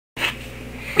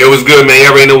It was good, man.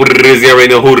 Y'all already know what it is. Y'all already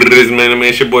know who it is, man. I mean,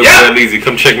 it's your boy, Fred Easy.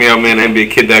 Come check me out, man.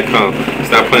 NBAKid.com.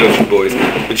 Stop playing with you boys.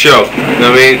 But yo, you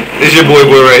know what I mean? This your boy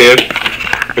right here.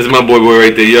 This is my boy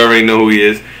right there. You already know who he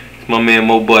is. It's my man,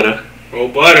 Mo Butter. Mo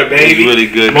Butter, baby. He's really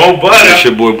good. Mo Butter. That's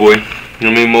your boy. You know what I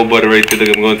mean? Mo Butter right there.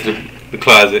 Look, I'm going to the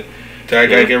closet. I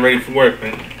gotta get ready for work,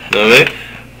 man. You know what I mean?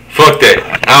 Fuck that.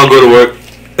 I don't go to work.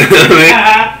 You know what I mean?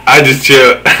 I just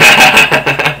chill.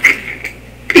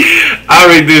 I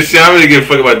already do shit. I don't really give a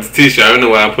fuck about this t-shirt. I don't know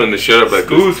why I'm putting the shirt up like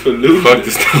Schools this. for losers. Fuck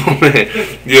this stuff, man.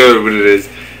 You know what it is.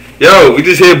 Yo, we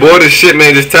just here bored as shit,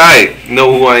 man. Just tired. You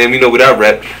know who I am. You know what I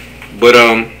rap. But,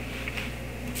 it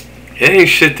ain't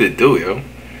shit to do, yo.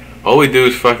 All we do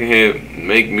is fucking here,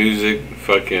 make music,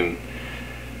 fucking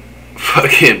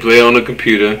play on the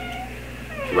computer,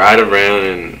 ride around,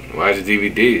 and watch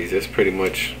DVDs. That's pretty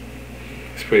much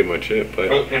it.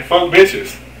 But and fuck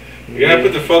bitches. You gotta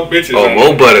put the fuck bitches on.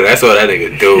 Mo Butter, that's all that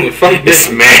nigga do. Fuck bitches.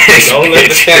 Smash Don't let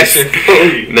the cash bitches. fool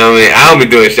you. You know what I mean? I don't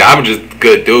be doing shit. I'm just a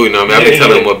good dude, you know what I mean? I be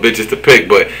telling him what bitches to pick,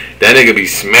 but that nigga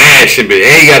be smashing bitches.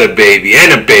 And he got a baby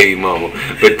and a baby mama.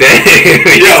 But that nigga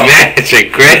be smashing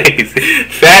crazy.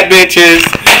 Fat bitches,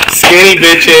 skinny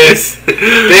bitches,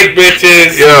 big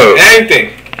bitches, yo,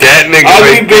 everything. That nigga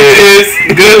Ugly right there.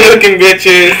 bitches, good looking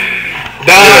bitches,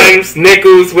 dimes,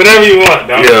 nickels, whatever you want,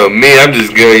 dog. Yo, me, I'm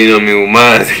just good, you know what I mean, with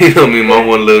mine. You know what I mean, my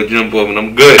one little jump off and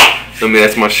I'm good. You know what I mean,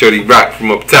 that's my shorty rock from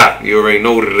up top. You already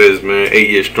know what it is, man. 8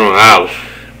 years strong holler.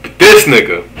 But this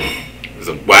nigga is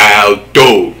a wild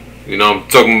dude. You know what I'm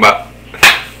talking about.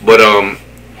 But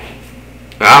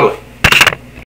holla.